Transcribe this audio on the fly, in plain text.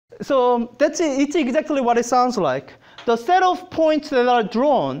So it's exactly what it sounds like. The set of points that are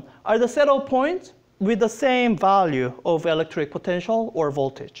drawn are the set of points with the same value of electric potential or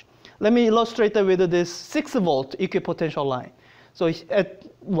voltage. Let me illustrate that with this 6-volt equipotential line. So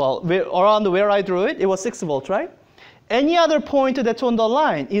around where I drew it, it was 6 volts, right? Any other point that's on the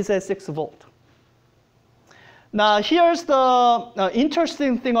line is at 6 volt. Now here's the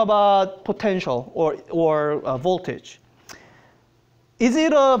interesting thing about potential or voltage. Is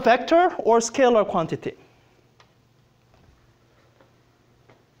it a vector or scalar quantity?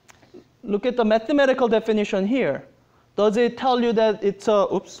 Look at the mathematical definition here. Does it tell you that it's a,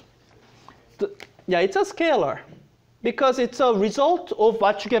 yeah, it's a scalar because it's a result of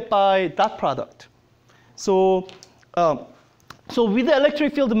what you get by dot product. So, so with the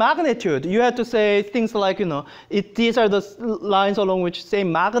electric field magnitude, you have to say things like, these are the lines along which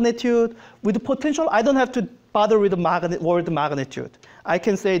same magnitude. With the potential, I don't have to bother with the word magnitude. I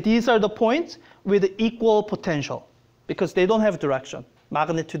can say these are the points with equal potential because they don't have direction.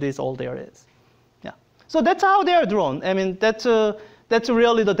 Magnitude is all there is. Yeah. So that's how they are drawn. I mean, that's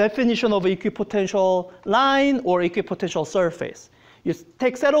really the definition of equipotential line or equipotential surface. You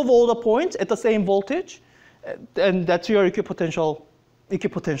take set of all the points at the same voltage, and that's your equipotential.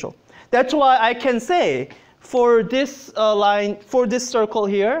 That's why I can say for this line, for this circle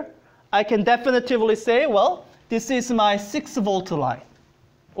here, I can definitively say, well, this is my 6-volt line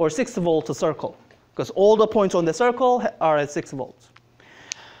or 6-volt circle because all the points on the circle are at 6 volts.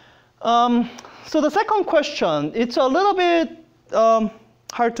 So the second question, it's a little bit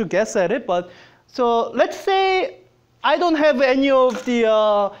hard to guess at it, but so let's say I don't have any of the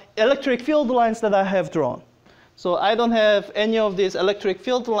electric field lines that I have drawn. So I don't have any of these electric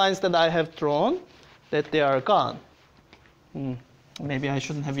field lines that I have drawn, that they are gone. Maybe I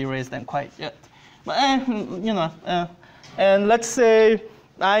shouldn't have erased them quite yet. But, and let's say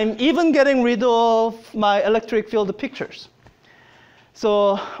I'm even getting rid of my electric field pictures.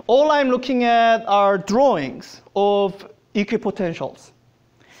 So all I'm looking at are drawings of equipotentials.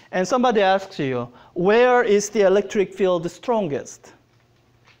 And somebody asks you, where is the electric field strongest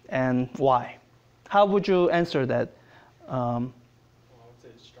and why? How would you answer that? Well, I would say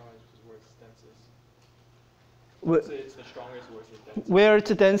it's strongest because where it's densest. I would say it's the strongest where it's densest. Where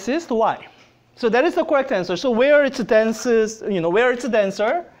it's densest, why? So that is the correct answer. So where it's densest, where it's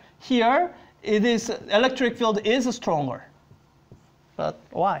denser, here it is electric field is stronger. But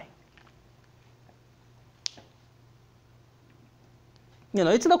why?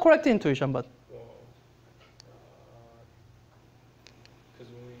 It's the correct intuition, but.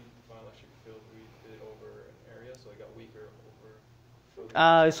 Because when we found electric field, we did it over an area, so it got weaker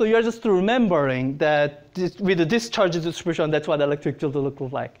over. So you're just remembering that with the discharge distribution, that's what electric field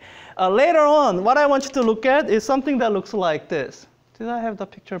looks like. Later on, what I want you to look at is something that looks like this. Did I have the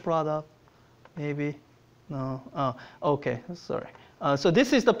picture brought up? Maybe. No. Oh, OK. Sorry. So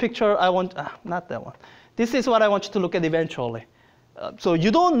this is the picture I want. Not that one. This is what I want you to look at eventually. So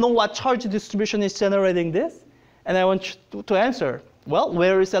you don't know what charge distribution is generating this. And I want you to answer, well,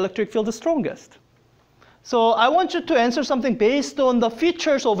 where is electric field the strongest? So I want you to answer something based on the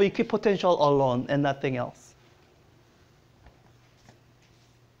features of equipotential alone and nothing else.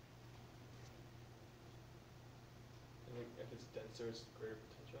 If it's denser, it's greater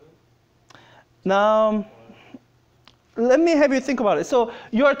potential? Now, let me have you think about it. So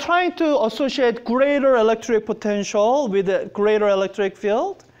you are trying to associate greater electric potential with a greater electric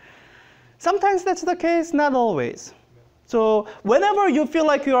field. Sometimes that's the case, not always. So whenever you feel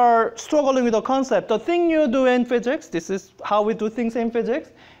like you are struggling with a concept, the thing you do in physics, this is how we do things in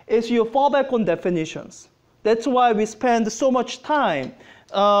physics, is you fall back on definitions. That's why we spend so much time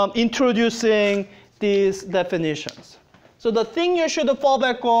introducing these definitions. So the thing you should fall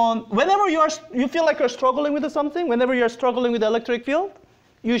back on, whenever you feel like you're struggling with something, whenever you're struggling with the electric field,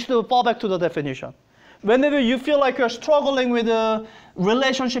 you should fall back to the definition. Whenever you feel like you're struggling with the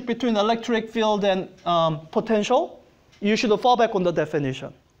relationship between electric field and potential, you should fall back on the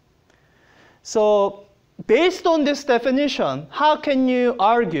definition. So based on this definition, how can you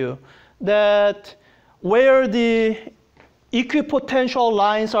argue that where the equipotential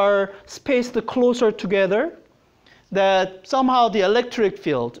lines are spaced closer together, that somehow the electric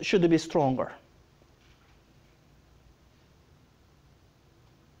field should be stronger?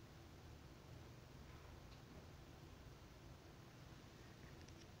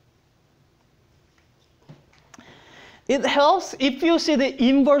 It helps if you see the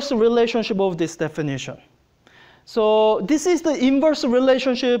inverse relationship of this definition. So this is the inverse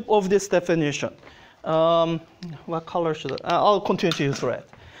relationship of this definition. What color should I'll continue to use red.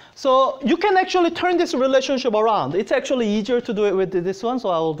 So you can actually turn this relationship around. It's actually easier to do it with this one, so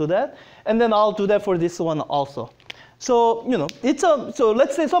I will do that. And then I'll do that for this one also. So, so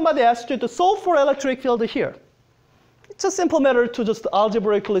let's say somebody asked you to solve for electric field here. It's a simple matter to just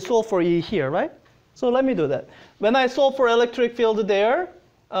algebraically solve for E here, right? So let me do that. When I solve for electric field there,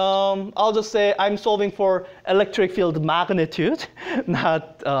 I'll just say I'm solving for electric field magnitude,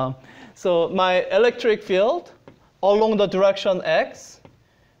 not, so my electric field along the direction x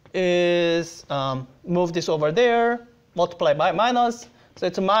is, move this over there, multiply by minus, so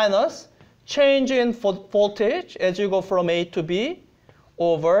it's a minus, change in voltage as you go from A to B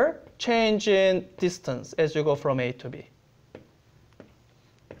over change in distance as you go from A to B.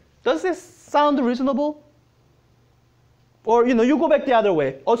 Does this sound reasonable? Or you go back the other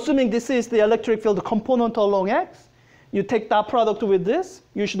way. Assuming this is the electric field component along x, you take that product with this,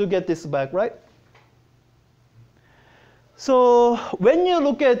 you should get this back, right? So when you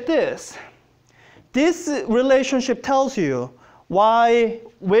look at this relationship tells you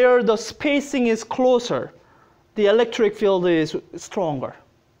where the spacing is closer, the electric field is stronger.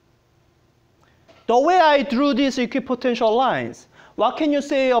 The way I drew these equipotential lines, what can you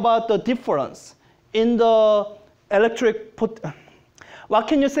say about the difference in the what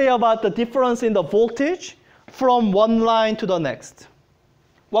can you say about the difference in the voltage from one line to the next?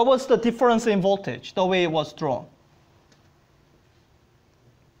 What was the difference in voltage, the way it was drawn?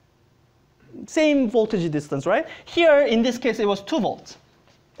 Same voltage distance, right? Here, in this case, it was 2 volts.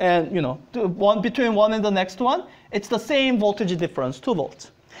 And between one and the next one, it's the same voltage difference, 2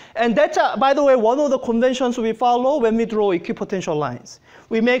 volts. And that's, by the way, one of the conventions we follow when we draw equipotential lines.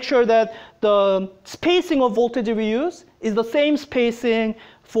 We make sure that the spacing of voltage we use is the same spacing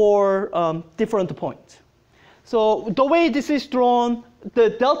for different points. So the way this is drawn,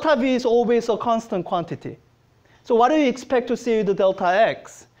 the delta V is always a constant quantity. So what do you expect to see with the delta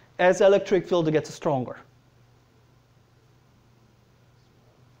X as electric field gets stronger?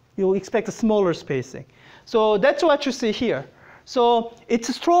 You'll expect a smaller spacing. So that's what you see here. So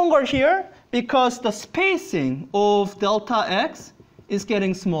it's stronger here because the spacing of delta X is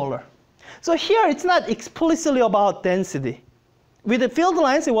getting smaller. So here it's not explicitly about density. With the field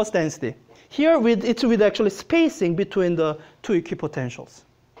lines, it was density. Here it's with actually spacing between the two equipotentials.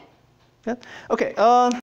 Yeah? Okay.